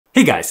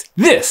Hey guys,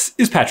 this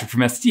is Patrick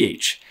from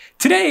STH.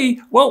 Today,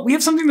 well, we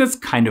have something that's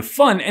kind of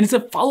fun, and it's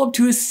a follow-up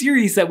to a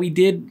series that we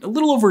did a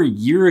little over a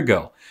year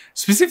ago.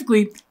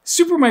 Specifically,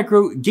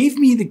 Supermicro gave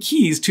me the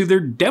keys to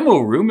their demo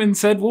room and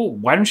said, well,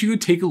 why don't you go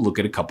take a look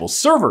at a couple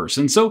servers?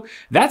 And so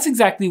that's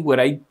exactly what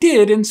I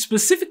did. And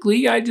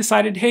specifically, I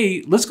decided,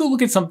 hey, let's go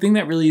look at something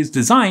that really is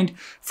designed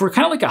for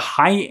kind of like a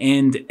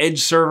high-end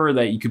edge server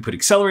that you could put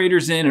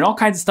accelerators in and all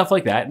kinds of stuff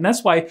like that. And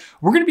that's why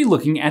we're going to be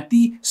looking at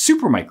the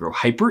Supermicro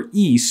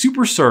Hyper-E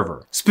super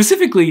server.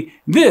 Specifically,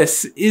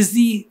 this is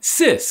the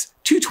SYS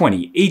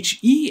 220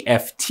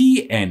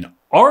 HEFTN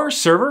our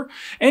server.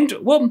 And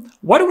well,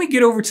 why don't we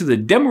get over to the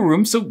demo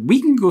room so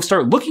we can go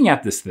start looking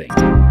at this thing.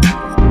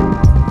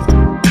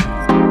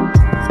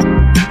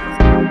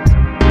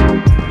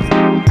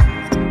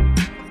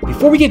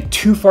 Before we get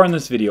too far in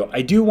this video,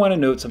 I do want to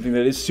note something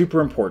that is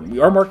super important.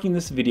 We are marking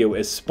this video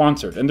as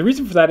sponsored. And the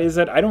reason for that is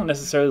that I don't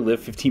necessarily live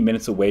 15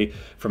 minutes away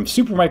from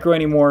Supermicro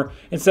anymore.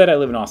 Instead, I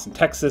live in Austin,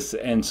 Texas.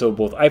 And so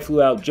both I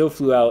flew out, Joe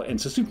flew out. And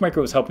so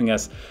Supermicro was helping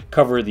us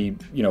cover the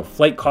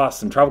flight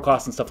costs and travel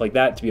costs and stuff like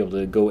that to be able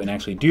to go and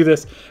actually do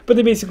this. But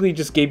they basically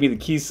just gave me the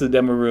keys to the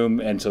demo room.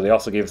 And so they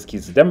also gave us the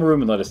keys to the demo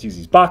room and let us use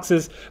these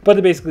boxes. But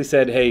they basically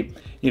said, hey,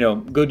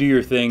 go do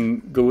your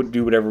thing, go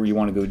do whatever you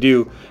want to go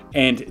do.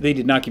 And they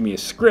did not give me a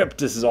script.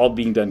 This is all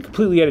being done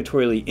completely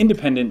editorially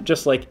independent,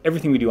 just like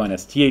everything we do on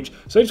STH.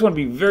 So I just want to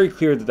be very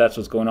clear that that's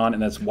what's going on,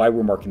 and that's why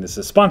we're marking this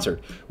as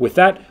sponsored. With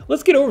that,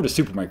 let's get over to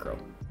Supermicro.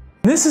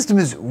 This system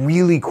is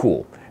really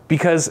cool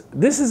because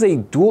this is a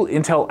dual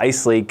Intel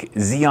Ice Lake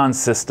Xeon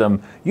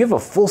system. You have a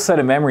full set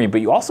of memory,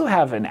 but you also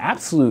have an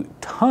absolute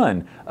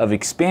ton of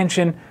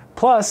expansion.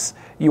 Plus,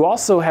 you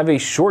also have a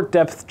short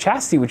depth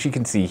chassis, which you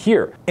can see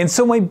here. And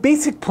so my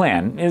basic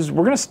plan is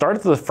we're gonna start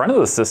at the front of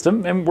the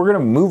system and we're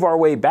gonna move our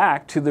way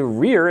back to the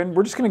rear, and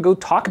we're just gonna go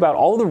talk about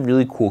all the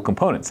really cool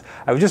components.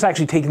 I was just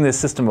actually taking this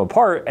system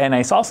apart and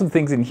I saw some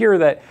things in here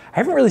that I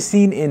haven't really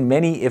seen in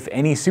many, if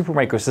any,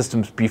 Supermicro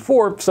systems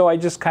before, so I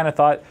just kind of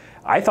thought,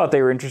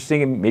 they were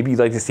interesting and maybe you'd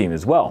like to see them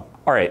as well.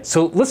 All right,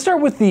 so let's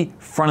start with the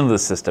front of the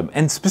system,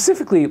 and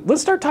specifically,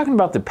 let's start talking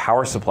about the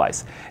power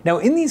supplies. Now,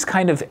 in these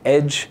kind of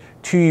edge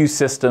 2U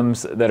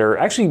systems that are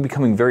actually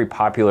becoming very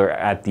popular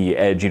at the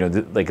edge,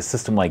 like a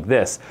system like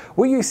this,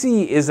 what you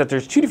see is that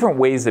there's two different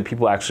ways that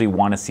people actually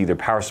want to see their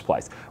power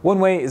supplies. One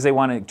way is they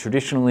want it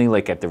traditionally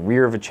like at the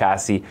rear of a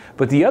chassis,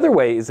 but the other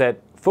way is that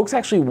folks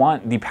actually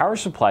want the power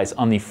supplies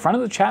on the front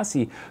of the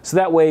chassis, so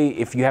that way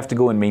if you have to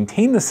go and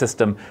maintain the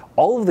system,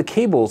 all of the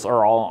cables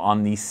are all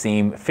on the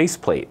same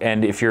faceplate.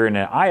 And if you're in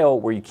an aisle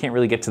where you can't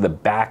really get to the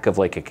back of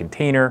like a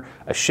container,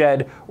 a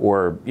shed,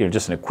 or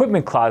just an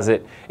equipment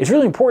closet, it's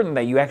really important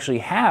that you actually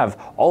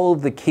have all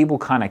of the cable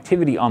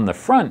connectivity on the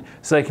front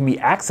so that it can be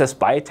accessed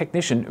by a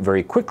technician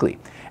very quickly.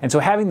 And so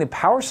having the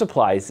power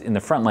supplies in the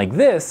front like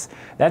this,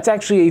 that's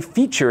actually a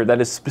feature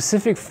that is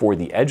specific for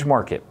the edge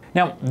market.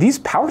 Now, these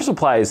power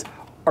supplies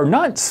are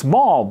not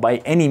small by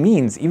any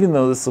means, even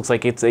though this looks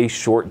like it's a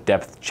short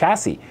depth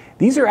chassis.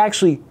 These are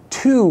actually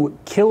 2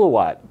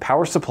 kilowatt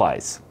power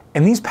supplies.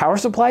 And these power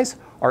supplies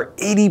are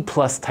 80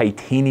 plus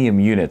titanium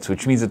units,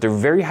 which means that they're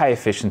very high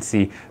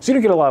efficiency, so you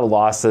don't get a lot of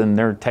loss, and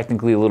they're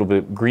technically a little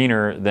bit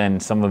greener than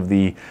some of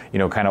the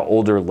kind of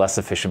older, less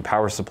efficient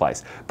power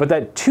supplies. But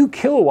that 2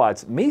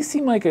 kilowatts may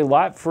seem like a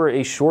lot for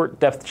a short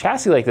depth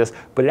chassis like this,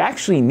 but it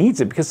actually needs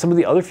it because some of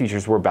the other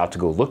features we're about to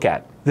go look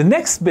at. The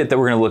next bit that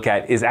we're going to look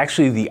at is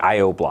actually the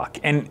I/O block,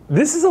 and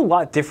this is a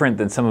lot different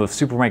than some of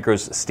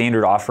Supermicro's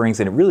standard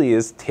offerings, and it really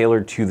is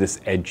tailored to this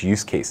edge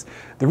use case.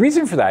 The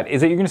reason for that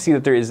is that you're going to see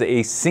that there is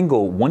a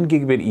single 1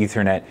 gigabit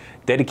Ethernet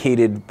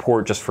dedicated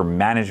port just for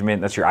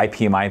management. That's your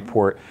IPMI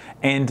port,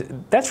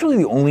 and that's really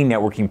the only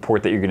networking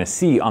port that you're going to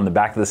see on the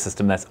back of the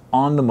system that's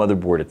on the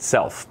motherboard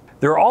itself.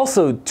 There are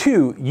also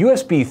 2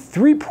 USB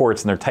 3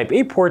 ports, and they're Type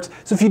A ports,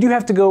 so if you do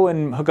have to go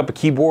and hook up a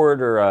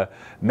keyboard or a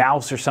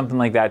mouse or something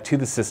like that to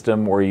the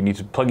system, or you need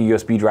to plug a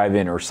USB drive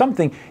in or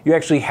something, you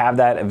actually have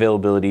that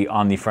availability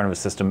on the front of a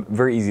system,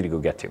 very easy to go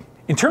get to.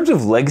 In terms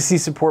of legacy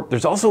support,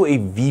 there's also a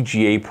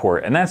VGA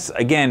port, and that's,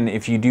 again,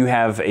 if you do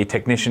have a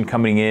technician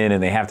coming in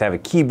and they have to have a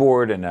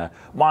keyboard and a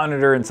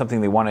monitor and something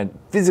they want to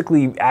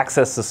physically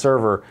access the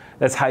server,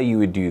 that's how you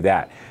would do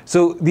that.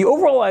 So the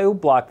overall I/O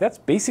block, that's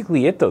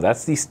basically it though.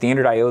 That's the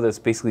standard I/O that's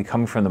basically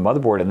coming from the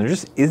motherboard, and there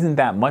just isn't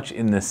that much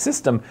in this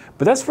system,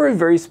 but that's for a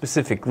very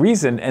specific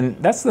reason, and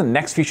that's the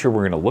next feature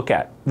we're going to look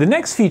at. The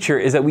next feature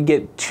is that we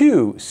get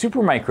 2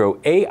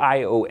 Supermicro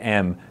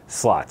AIOM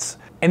slots.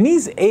 And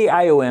these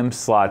AIOM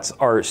slots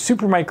are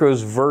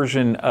Supermicro's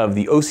version of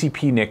the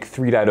OCP NIC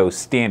 3.0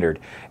 standard.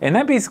 And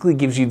that basically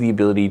gives you the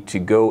ability to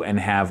go and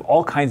have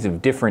all kinds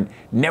of different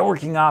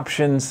networking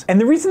options. And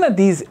the reason that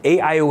these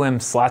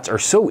AIOM slots are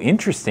so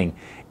interesting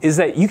is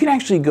that you can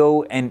actually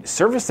go and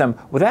service them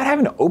without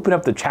having to open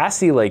up the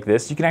chassis like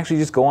this. You can actually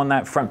just go on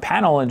that front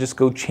panel and just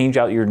go change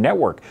out your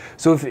network.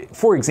 So if,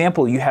 for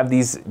example, you have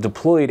these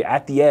deployed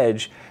at the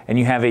edge and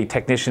you have a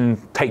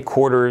technician tight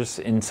quarters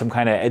in some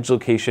kind of edge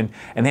location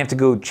and they have to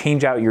go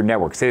change out your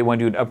network. Say they want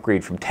to do an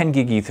upgrade from 10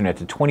 gig Ethernet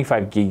to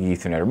 25 gig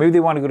Ethernet, or maybe they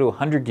want to go to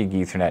 100 gig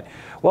Ethernet.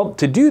 Well,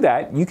 to do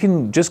that, you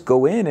can just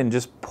go in and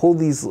just pull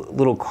these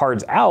little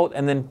cards out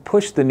and then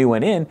push the new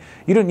one in.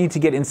 You don't need to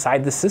get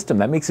inside the system.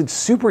 That makes it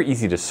super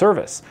easy to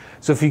service.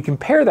 So if you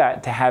compare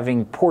that to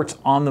having ports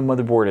on the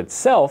motherboard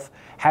itself,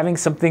 having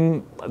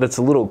something that's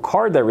a little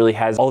card that really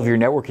has all of your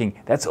networking,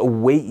 that's a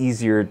way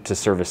easier to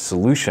service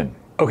solution.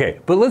 Okay,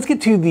 but let's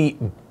get to the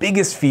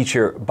biggest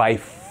feature by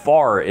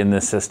far in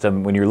this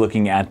system. When you're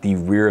looking at the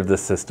rear of the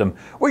system,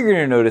 what you're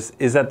going to notice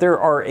is that there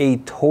are a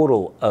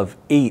total of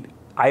 8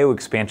 I/O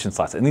expansion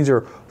slots, and these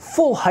are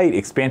full height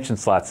expansion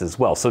slots as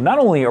well. So not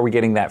only are we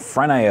getting that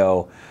front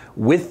I/O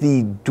with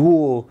the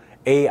dual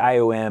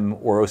AIOM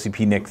or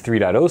OCP NIC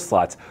 3.0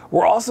 slots,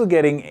 we're also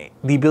getting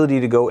the ability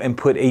to go and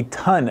put a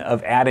ton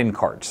of add-in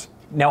cards.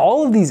 Now,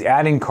 all of these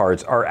add-in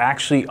cards are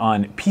actually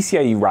on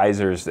PCIe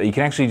risers that you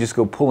can actually just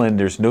go pull in.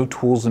 There's no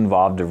tools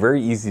involved. They're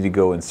very easy to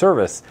go and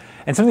service.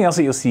 And something else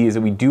that you'll see is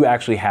that we do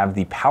actually have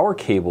the power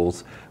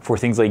cables for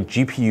things like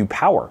GPU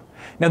power.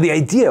 Now, the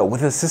idea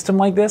with a system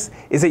like this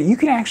is that you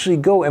can actually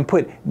go and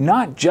put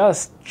not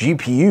just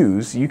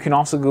GPUs, you can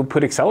also go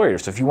put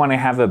accelerators. So if you want to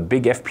have a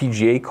big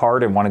FPGA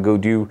card and want to go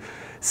do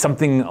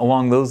something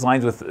along those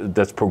lines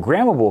that's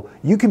programmable,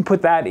 you can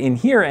put that in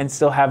here and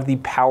still have the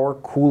power,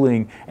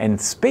 cooling, and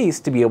space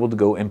to be able to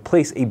go and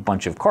place a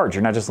bunch of cards.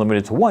 You're not just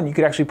limited to one, you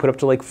could actually put up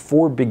to like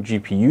 4 big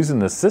GPUs in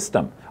the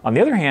system. On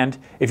the other hand,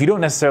 if you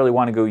don't necessarily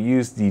want to go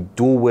use the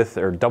dual width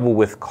or double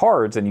width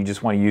cards and you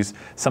just want to use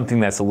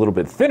something that's a little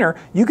bit thinner,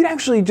 you can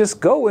actually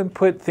just go and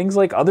put things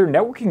like other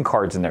networking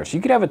cards in there. So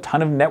you could have a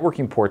ton of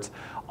networking ports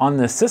on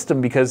this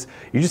system because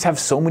you just have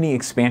so many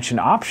expansion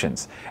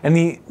options. And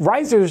the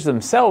risers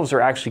themselves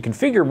are actually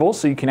configurable,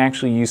 so you can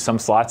actually use some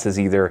slots as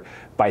either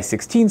by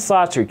 16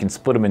 slots, or you can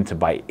split them into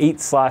by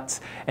 8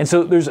 slots. And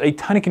so there's a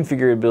ton of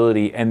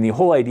configurability, and the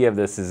whole idea of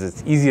this is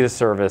it's easy to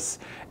service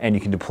and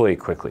you can deploy it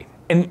quickly.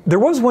 And there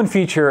was one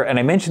feature, and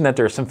I mentioned that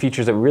there are some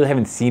features that we really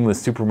haven't seen with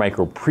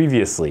Supermicro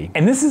previously,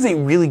 and this is a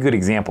really good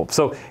example.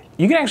 So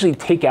you can actually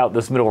take out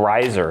this middle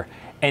riser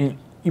and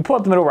you pull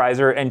out the middle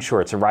riser, and sure,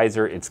 it's a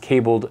riser, it's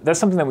cabled. That's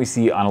something that we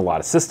see on a lot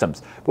of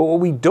systems. But what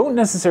we don't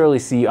necessarily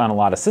see on a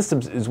lot of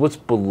systems is what's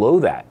below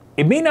that.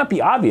 It may not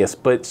be obvious,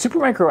 but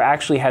Supermicro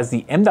actually has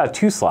the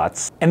M.2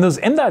 slots, and those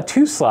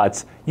M.2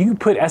 slots, you can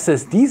put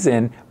SSDs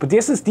in, but the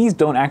SSDs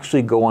don't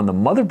actually go on the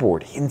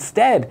motherboard.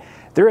 Instead,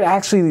 there are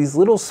actually these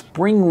little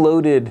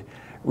spring-loaded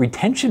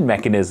retention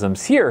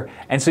mechanisms here,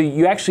 and so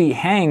you actually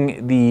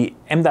hang the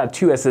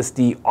M.2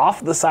 SSD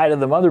off the side of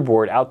the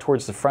motherboard out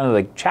towards the front of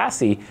the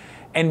chassis,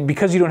 and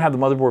because you don't have the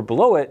motherboard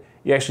below it,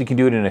 you actually can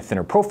do it in a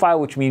thinner profile,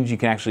 which means you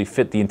can actually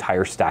fit the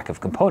entire stack of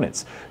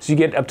components. So you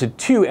get up to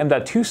 2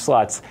 M.2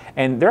 slots,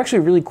 and they're actually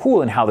really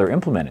cool in how they're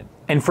implemented.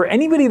 And for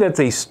anybody that's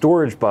a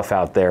storage buff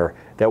out there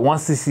that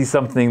wants to see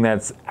something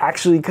that's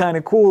actually kind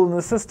of cool in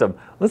the system,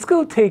 let's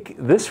go take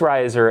this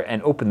riser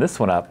and open this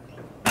one up.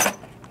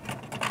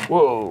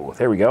 Whoa,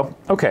 there we go.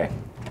 Okay,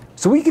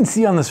 so what you can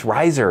see on this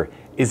riser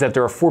is that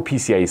there are 4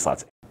 PCIe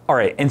slots. All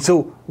right, and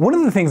so one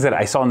of the things that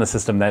I saw in the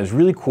system that is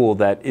really cool,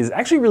 that is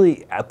actually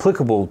really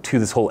applicable to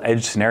this whole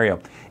edge scenario,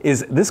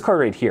 is this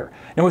card right here.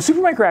 Now what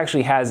Supermicro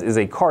actually has is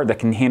a card that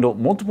can handle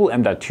multiple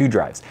M.2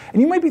 drives.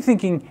 And you might be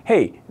thinking,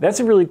 hey,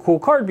 that's a really cool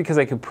card because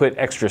I could put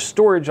extra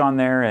storage on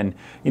there, and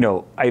you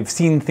know, I've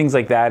seen things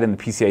like that in the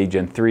PCIe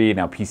Gen 3 and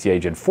now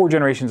PCIe Gen 4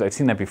 generations. I've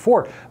seen that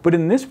before. But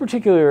in this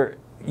particular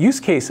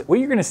use case, what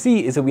you're going to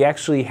see is that we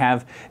actually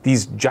have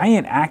these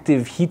giant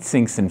active heat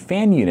sinks and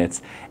fan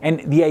units. And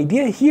the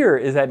idea here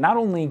is that not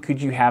only could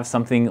you have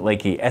something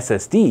like a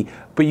SSD,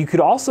 but you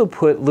could also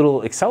put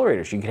little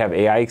accelerators. You could have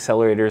AI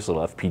accelerators,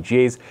 little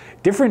FPGAs,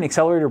 different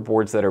accelerator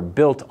boards that are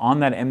built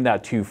on that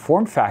M.2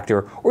 form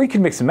factor, or you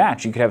can mix and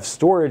match. You could have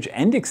storage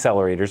and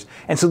accelerators.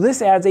 And so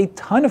this adds a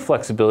ton of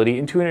flexibility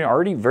into an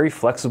already very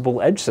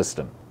flexible edge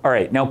system. All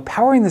right, now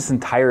powering this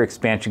entire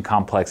expansion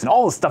complex and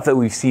all the stuff that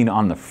we've seen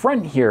on the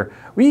front here,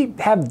 we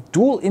have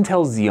dual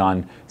Intel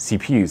Xeon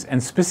CPUs,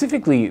 and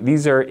specifically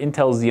these are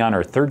Intel Xeon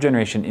or 3rd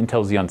generation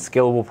Intel Xeon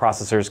scalable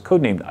processors,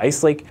 codenamed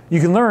Ice Lake. You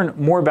can learn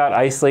more about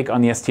Ice Lake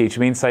on the STH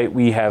main site.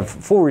 We have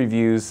full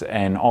reviews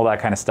and all that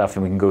kind of stuff,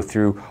 and we can go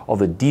through all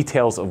the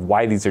details of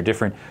why these are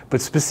different.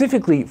 But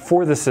specifically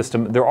for the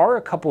system, there are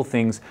a couple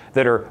things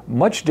that are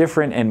much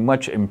different and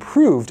much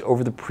improved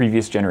over the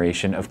previous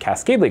generation of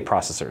Cascade Lake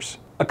processors.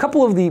 A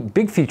couple of the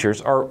big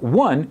features are,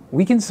 one,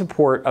 we can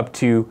support up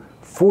to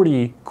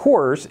 40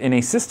 cores in a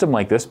system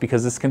like this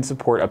because this can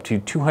support up to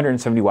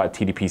 270 watt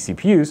TDP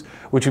CPUs,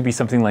 which would be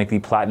something like the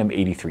Platinum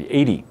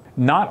 8380.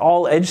 Not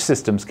all edge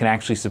systems can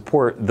actually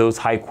support those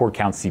high core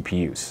count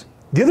CPUs.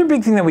 The other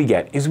big thing that we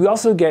get is we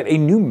also get a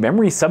new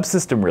memory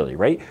subsystem, really,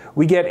 right?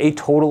 We get a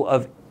total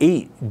of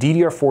 8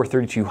 DDR4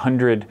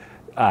 3200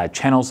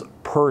 channels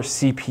per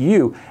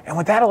CPU. And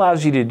what that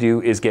allows you to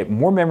do is get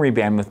more memory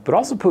bandwidth, but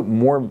also put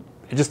more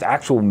just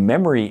actual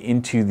memory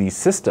into these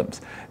systems.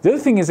 The other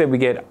thing is that we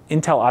get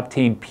Intel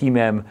Optane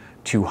PMEM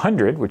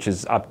 200, which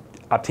is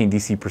Optane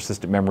DC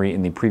persistent memory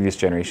in the previous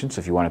generation, so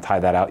if you want to tie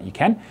that out, you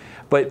can.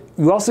 But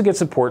you also get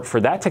support for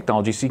that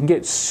technology, so you can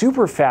get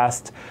super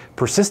fast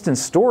persistent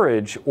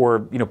storage or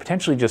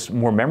potentially just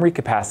more memory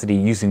capacity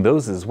using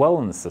those as well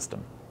in the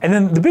system. And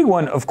then the big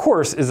one, of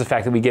course, is the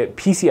fact that we get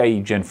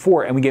PCIe Gen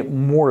 4 and we get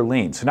more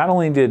lanes. So not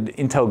only did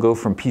Intel go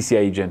from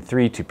PCIe Gen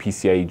 3 to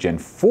PCIe Gen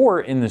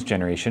 4 in this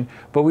generation,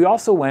 but we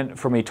also went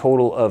from a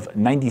total of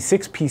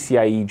 96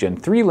 PCIe Gen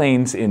 3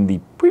 lanes in the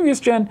previous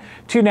gen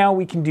to now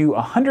we can do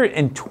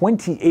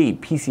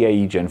 128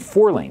 PCIe Gen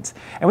 4 lanes.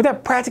 And what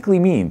that practically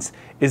means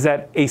is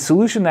that a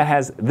solution that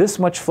has this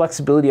much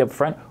flexibility up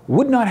front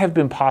would not have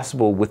been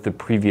possible with the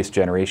previous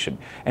generation.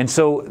 And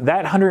so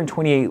that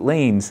 128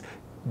 lanes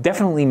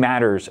definitely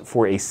matters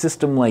for a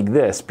system like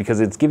this because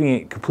it's giving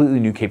it completely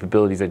new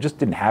capabilities that just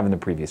didn't have in the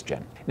previous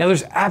gen. Now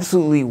there's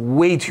absolutely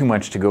way too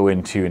much to go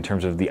into in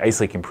terms of the Ice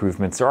Lake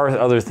improvements. There are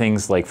other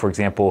things like, for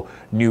example,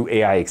 new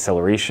AI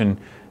acceleration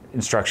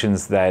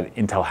instructions that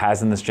Intel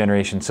has in this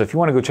generation. So if you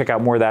want to go check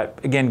out more of that,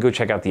 again, go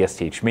check out the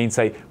STH main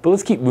site, but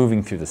let's keep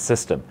moving through the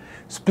system.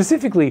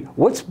 Specifically,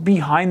 what's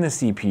behind the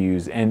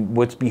CPUs and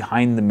what's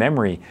behind the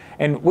memory.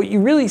 And what you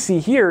really see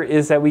here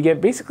is that we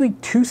get basically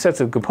two sets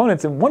of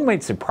components, and one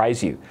might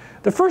surprise you.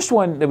 The first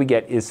one that we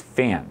get is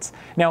fans.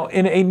 Now,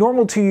 in a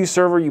normal 2U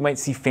server, you might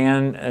see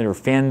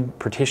fan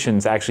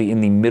partitions actually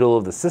in the middle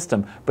of the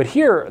system, but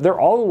here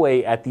they're all the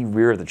way at the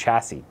rear of the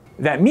chassis.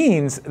 That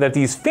means that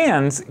these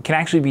fans can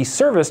actually be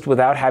serviced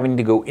without having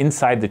to go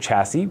inside the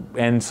chassis,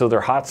 and so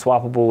they're hot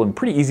swappable and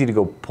pretty easy to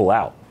go pull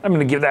out. I'm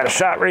gonna give that a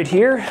shot right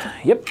here.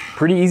 Yep,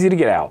 pretty easy to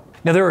get out.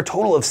 Now there are a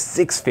total of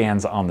 6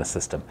 fans on the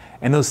system,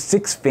 and those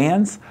 6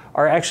 fans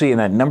are actually, in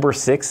that number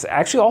 6,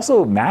 actually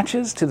also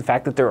matches to the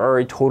fact that there are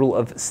a total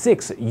of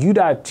 6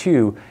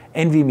 U.2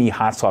 NVMe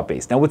hot swap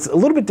bays. Now what's a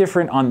little bit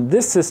different on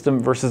this system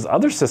versus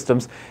other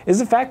systems is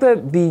the fact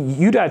that the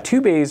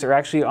U.2 bays are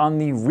actually on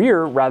the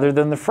rear rather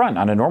than the front.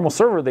 On a normal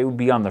server they would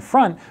be on the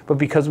front, but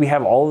because we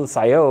have all of this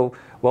I.O.,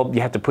 well,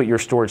 you have to put your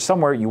storage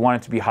somewhere, you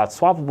want it to be hot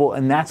swappable,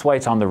 and that's why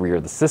it's on the rear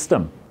of the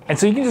system. And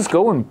so you can just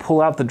go and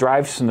pull out the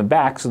drives from the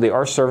back so they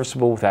are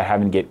serviceable without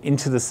having to get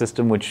into the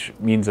system, which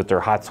means that they're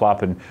hot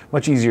swap and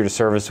much easier to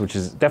service, which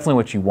is definitely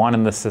what you want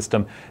in this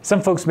system.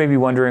 Some folks may be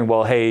wondering,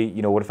 well, hey,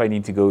 what if I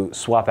need to go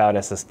swap out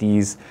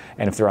SSDs,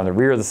 and if they're on the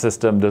rear of the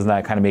system, doesn't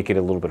that kind of make it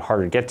a little bit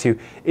harder to get to?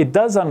 It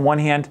does on one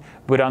hand,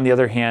 but on the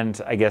other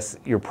hand, I guess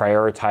you're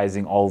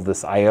prioritizing all of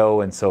this I.O.,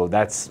 and so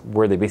that's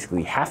where they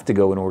basically have to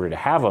go in order to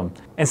have them.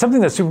 And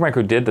something that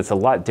Supermicro did that's a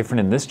lot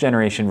different in this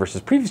generation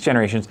versus previous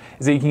generations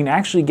is that you can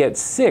actually get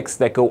 6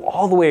 that go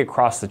all the way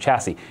across the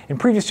chassis. In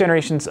previous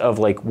generations of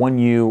like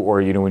 1U,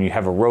 or when you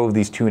have a row of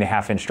these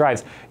 2.5-inch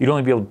drives, you'd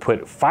only be able to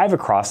put 5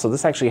 across, so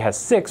this actually has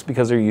 6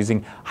 because they're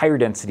using higher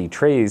density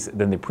trays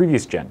than the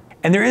previous gen.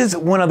 And there is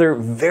one other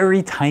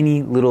very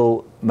tiny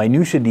little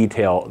minutia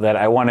detail that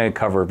I want to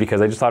cover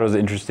because I just thought it was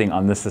interesting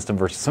on this system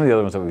versus some of the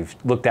other ones that we've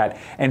looked at.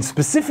 And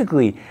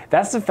specifically,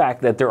 that's the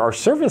fact that there are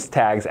service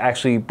tags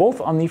actually both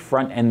on the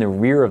front and the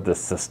rear of the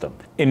system.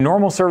 In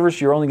normal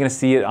servers, you're only going to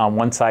see it on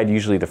one side,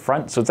 usually the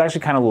front, so it's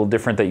actually kind of a little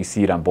different that you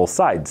see it on both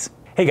sides.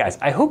 Hey guys,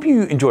 I hope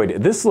you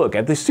enjoyed this look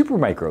at the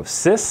Supermicro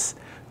Sys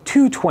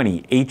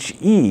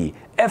 220HE,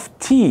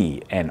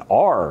 FT, and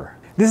R.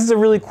 This is a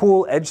really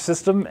cool edge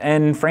system,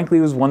 and frankly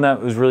it was one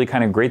that was really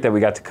kind of great that we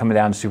got to come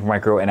down to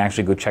Supermicro and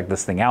actually go check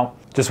this thing out.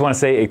 Just want to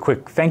say a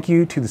quick thank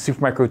you to the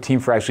Supermicro team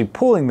for actually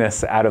pulling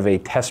this out of a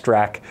test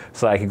rack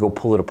so that I could go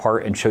pull it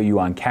apart and show you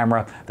on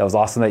camera. That was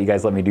awesome that you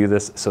guys let me do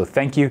this, so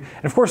thank you.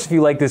 And of course, if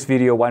you like this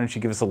video, why don't you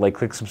give us a like,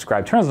 click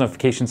subscribe, turn on those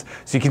notifications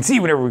so you can see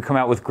whenever we come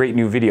out with great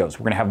new videos.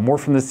 We're going to have more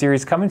from this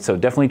series coming, so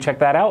definitely check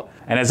that out.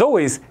 And as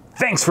always,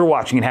 thanks for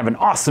watching and have an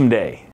awesome day.